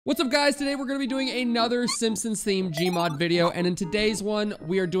What's up, guys? Today we're going to be doing another Simpsons themed Gmod video, and in today's one,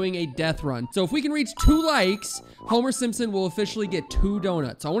 we are doing a death run. So if we can reach 2 likes, Homer Simpson will officially get 2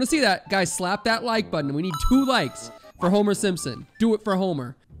 donuts. I want to see that. Guys, slap that like button. We need 2 likes for Homer Simpson. Do it for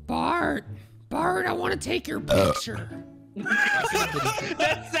Homer. Bart, I want to take your picture.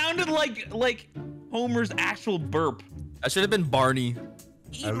 That sounded like Homer's actual burp. I should have been Barney.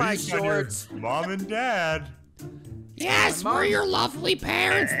 Eat my shorts. Mom and Dad. Yes, we're your lovely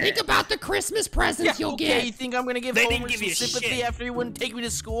parents. Think about the Christmas presents you'll get. You think I'm gonna give Homer some sympathy after he wouldn't take me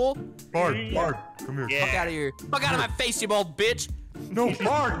to school? Bart, come here. Fuck out of here. Fuck out of my face, you old bitch. No,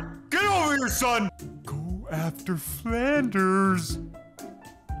 Bart, get over here, son. Go after Flanders.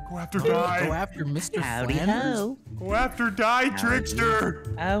 Go after Die. Go after Mr. Howdy Flanders? ho. Go after Die,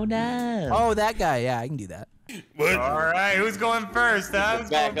 trickster. Oh no. Oh, that guy. Yeah, I can do that. What? All right, who's going first? Who's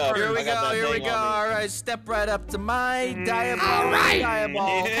going first? Here we go. All right, step right up to my diaball. All right.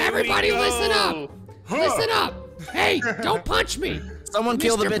 Diaball. Everybody listen up. Listen up. Hey, don't punch me. Someone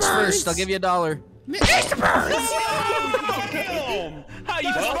kill the Mr. bitch Burns. first. I'll give you $1. Mr. Burns. How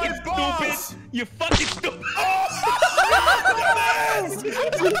you fucking stupid? You fucking stupid.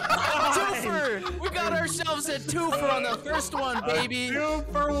 Twofer. We got ourselves a twofer on the first one, baby. 2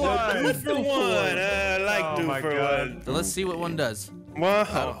 for 1. 2 for 1. I like Oh 2 my for God. 1. So let's see what one does.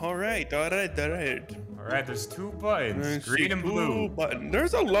 Wow. All right. All right, there's 2 buttons, green and blue. Button.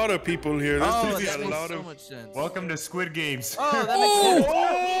 There's a lot of people here. There's Oh, gonna be that a makes lot so of. much sense. Welcome to Squid Games. Oh, that makes sense.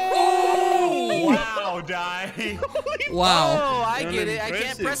 Wow, Die. Wow. Oh, I get it. I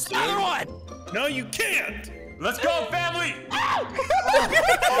can't press the other one. No, you can't. Let's go, family.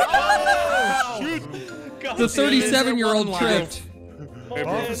 Shoot. The 37-year-old tripped. Hey,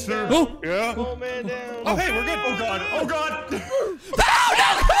 Officer. Oh. Yeah. Oh man down. Oh, hey, we're good. Oh God. Oh God.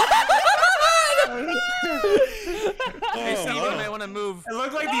 Hey, Steve, you may want to move. It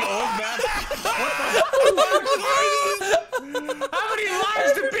looked like the old man. How many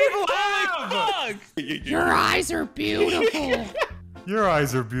lives do people have? Your eyes are beautiful. Your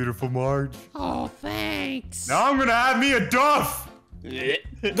eyes are beautiful, Marge. Oh, thanks. Now I'm gonna have me a Duff.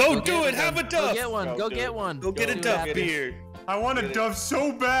 Go do it. Have a Go Duff. get one. Go get one. Go get a Duff beer. I want a Duff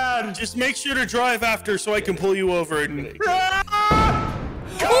so bad. Just make sure to drive after so I can pull you over. And...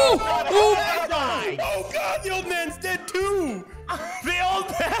 Oh God, the old man's dead too. The old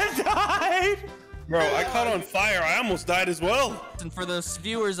man died. Bro, I caught on fire. I almost died as well. And for those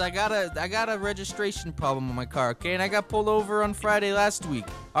viewers, I got a registration problem on my car, okay? And I got pulled over on Friday last week.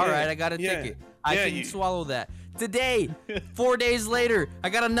 All right, I got a ticket. I can swallow that. Today, 4 days later, I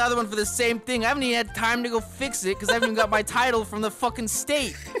got another one for the same thing. I haven't even had time to go fix it because I haven't even got my title from the fucking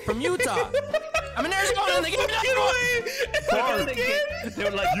state, from Utah. I'm in Arizona and they gave me another one.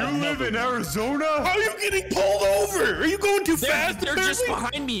 You live in Arizona? How are you getting pulled over? Are you going too fast? They're just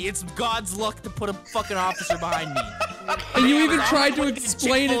behind me. It's God's luck to put a fucking officer behind me. And you even tried to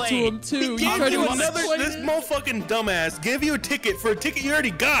explain it to him, too. He gave you another. explain This it. motfucking dumbass gave you a ticket for a ticket you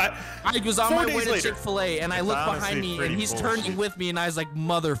already got. I was on 4 my days way to later. Chick-fil-A, and I looked behind me, and he's turning with me, and I was like,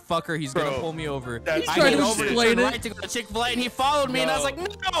 motherfucker, he's gonna pull me over. That's I trying get to over to explain turn it. right to go to Chick-fil-A, and he followed me, and I was like,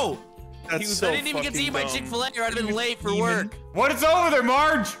 no! I didn't even get to eat my Chick-fil-A, or I'd have been late for work. What is over there,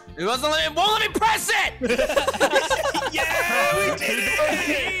 Marge? It won't let me press it! Yeah, we did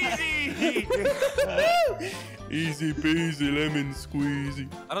it! Easy peasy lemon squeezy.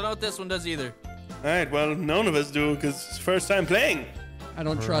 I don't know what this one does either. All right, well, none of us do because it's first time playing. I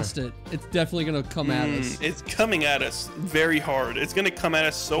don't trust it. It's definitely gonna come at us. It's coming at us very hard. It's gonna come at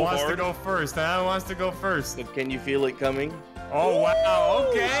us so Who wants to hard. go first? Who wants to go first? Can you feel it coming? Oh wow,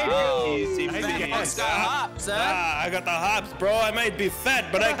 okay. Easy I peasy. see. It's got hops, huh? I got the hops, bro. I might be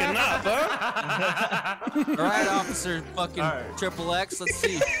fat, but I can hop, huh? All right, officer, fucking triple X, let's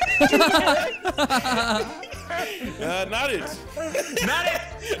see. Not it. Not it.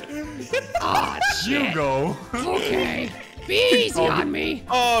 Ah, shit. You go. Okay. Be easy on me.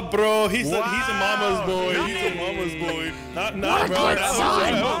 Oh, bro, he's a mama's boy. He's a mama's boy. Not What a bro. good That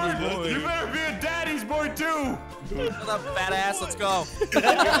son. was You better be a daddy's boy too. What's up, fat ass? Let's go.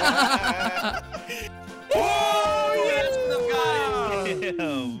 Oh Yes,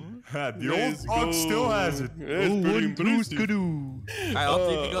 The old fox still has it. That's pretty impressive. All right, all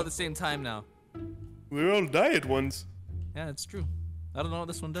 3 can go at the same time now. We're all diet ones. Yeah, it's true. I don't know what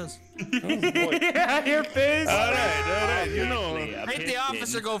this one does. Yeah, your face. All right. You know. Make the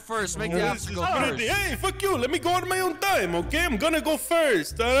officer go first. Make the officer go first. Hey, fuck you. Let me go on my own time, okay? I'm gonna go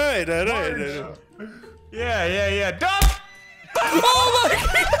first. All right. Yeah. Duff. Oh my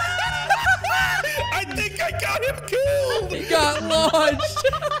God. I think I got him killed. He got launched.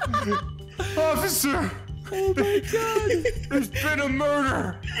 Officer. Oh my god. There's been a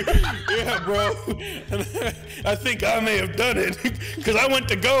murder. Yeah, bro. I think I may have done it because I went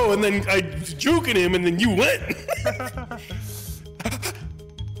to go and then I was juking him and then you went.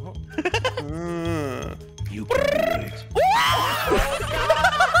 You can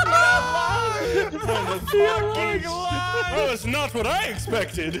do it. Well, it's not what I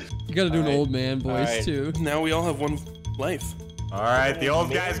expected. You gotta do an old man voice Right. too. Now we all have one life. All right, the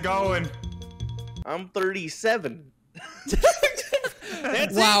old guy's going. I'm 37.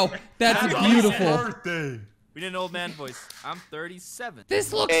 Wow, that's Happy beautiful. birthday. We did an old man voice. I'm 37.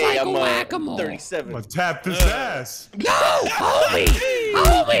 This looks Hey, like I'm a whack-a-mole. 37. I'm gonna tap this ass. No, homie!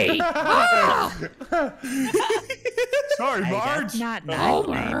 Homie! Ah! Sorry, Marge. Not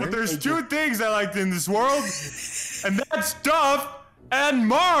Homer! But there's two things I liked in this world, and that's stuff and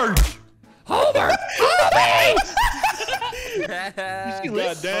Marge. Homer! Homie!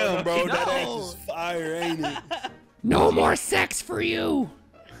 God damn, bro. That ass is fire, ain't it? No more sex for you!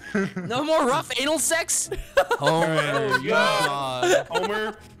 No more rough anal sex? Oh, God.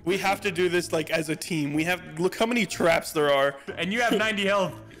 Homer, we have to do this like as a team. We have look how many traps there are. And you have 90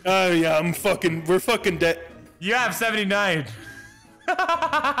 health. Oh yeah, we're fucking dead. You have 79.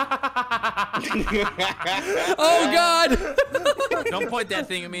 Oh god! Don't point that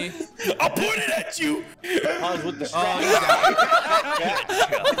thing at me. I'll point it at you. Pause with the Oh,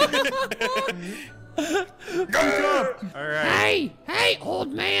 All right. Hey,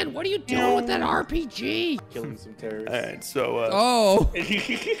 old man, what are you doing with that RPG? Killing some terrorists. All right, so Oh, All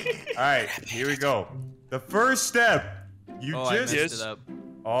right, here we go. The first step. You I just. messed it up.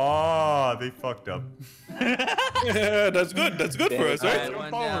 Oh, they fucked up. yeah, that's good. That's good for us, right?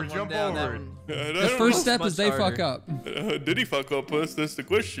 Jump over, jump over. the first step is they fuck up. Did he fuck up us? That's the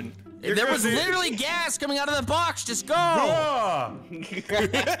question. There was literally gas coming out of the box. Just go. Oh.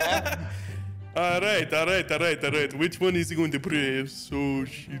 All right. Which one is he going to press? Oh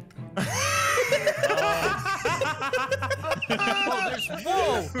shit.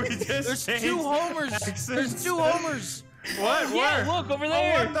 Whoa. We just There's changed 2 homers. accents. There's 2 homers. What? Yeah, Where? look over Oh,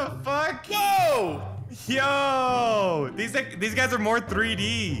 there. what the fuck? Go! Yo! These guys are more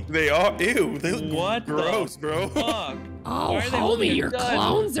 3D. They are. Ew. They look What the gross, bro. Fuck. Oh, Why are they holding homie, a your gun?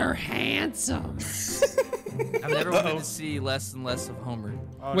 clones are handsome. I've never wanted to see less and less of Homer.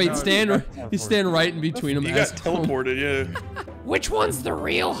 Oh, Wait, no, you stand right in between them. You as got Homer. teleported, yeah. Which one's the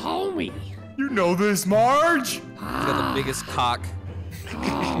real homie? You know this, Marge? He's got the biggest cock.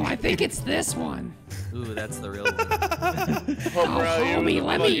 Oh, I think it's this one. Ooh, that's the real one. Oh, homie,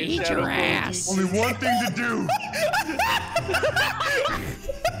 let me eat your ass. Only one thing to do.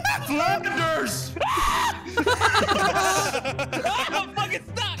 Flanders! I'm fucking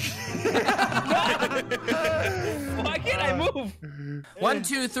stuck. Why can't I move? 1,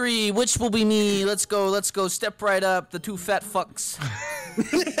 2, 3. Which will be me? Let's go. Let's go. Step right up. The 2 fat fucks.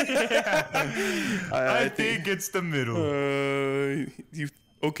 I think it's the middle.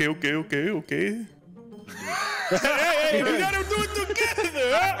 Okay. Hey, we gotta do it together.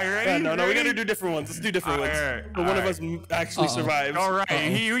 Are you ready? No, we gotta do different ones. Let's do different ones. Alright, But one of us actually survives. All right.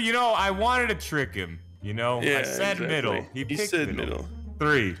 You know, I wanted to trick him. You know, Yeah, I said exactly. middle. He picked said middle.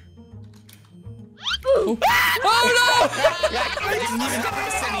 3. Oh It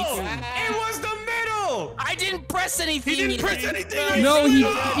was the middle. I didn't press anything. He didn't press anything. no!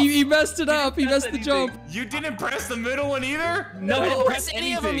 He messed it up. He messed the jump. You didn't press the middle one either? No, I I didn't press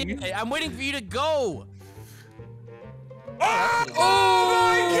any of them anything. yet. I'm waiting for you to go. Oh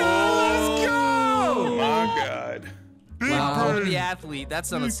my God! Let's go! Oh my god. Wow. Homer the athlete.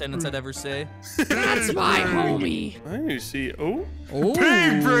 That's not a sentence I'd ever say. That's my homie. I need to see. Oh. Oh.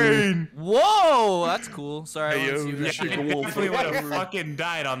 Big brain. Whoa, that's cool. Sorry, Hey, I yo, want to you see should that. go wolf. Definitely would have fucking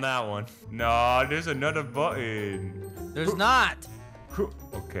died on that one. No, there's another button. There's not.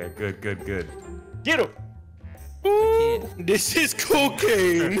 Okay, good. Get him. Ooh, this is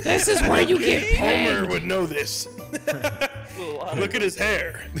cocaine. This is where you get Homer paid. would know this. Look at his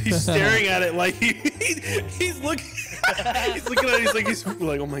hair. He's staring at it like he's looking. He's looking at it. He's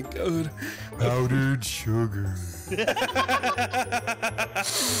like, oh my god. Powdered sugar.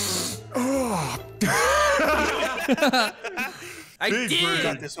 I Big did. You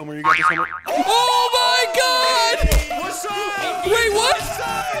got this, Homer. You got this, Homer. Oh my god! What's up? Wait, what?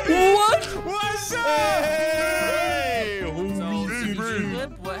 What? What's up? Hey, So, homie. did you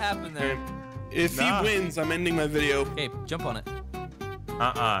flip? What happened there? If Nah. he wins, I'm ending my video. Okay, jump on it.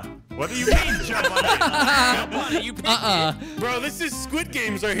 What do you mean jump on it? Jump on it. You picked Bro, this is Squid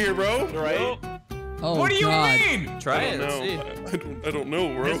Games right here, bro. Right? Oh What do you god. mean? it. Try I it. don't Let's see. know. I don't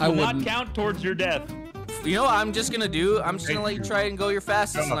know, bro. This I will not wouldn't. count towards your death. You know what I'm just gonna do? I'm just gonna let you try and go your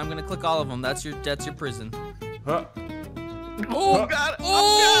fastest, and I'm gonna click all of them. That's your prison. Huh. Oh, God.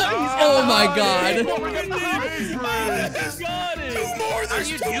 oh my God. He's got it. How do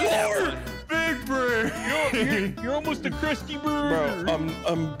you do that one? Big brain. You're almost a crusty bird. Bro,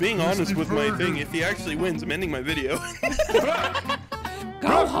 I'm being honest with my thing. If he actually wins, I'm ending my video.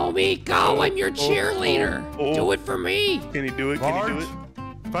 Go, homie, go. I'm your cheerleader. Do it for me. Can he do it? Can Marge, he do it?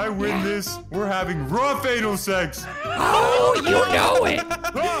 if I win this, we're having rough anal sex. Oh, you know it.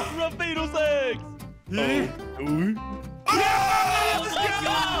 Rough fatal sex. Yeah. Ooh.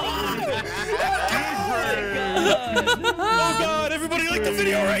 Oh God! Everybody like the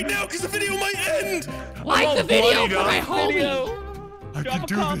video right now, because the video might end. Like the video for my homie. I can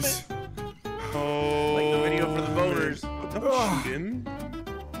do this. Oh. Like the video for the voters. Don't shoot him.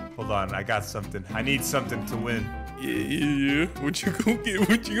 Hold on, I got something. I need something to win. Yeah. What you gonna get?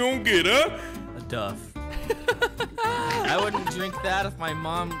 What you gonna get, huh? A Duff. I wouldn't drink that if my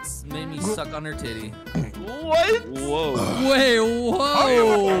mom made me suck on her titty. What? Whoa. Wait,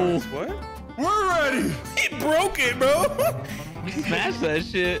 whoa. What? We're ready. He broke it, bro. Smash that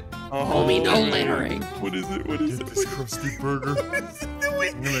shit. Homie, no littering. What is it? What is Get it? this crusty burger.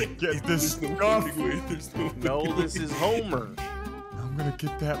 I'm gonna get this stuff. There's no No, this is Homer. I'm gonna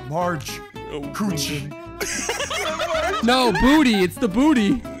get that Marge. Coochie. No, booty. It's the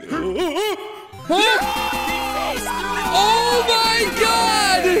booty. Oh my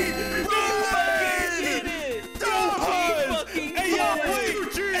God!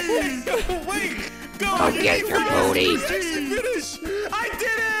 Go get your booty! I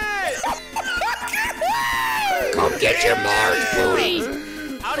did it! Come get your Marge booty!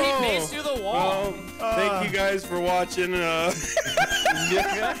 How did he pace through the wall? Thank you guys for watching. That's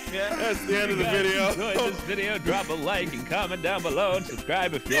the end of the video. Enjoyed this video, drop a like and comment down below and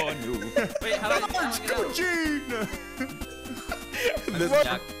subscribe if you're new. Wait, how do I Coochie.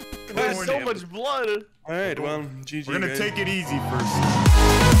 Jack. There's so much blood. All right, well, GG. We're gonna guys. take it easy first.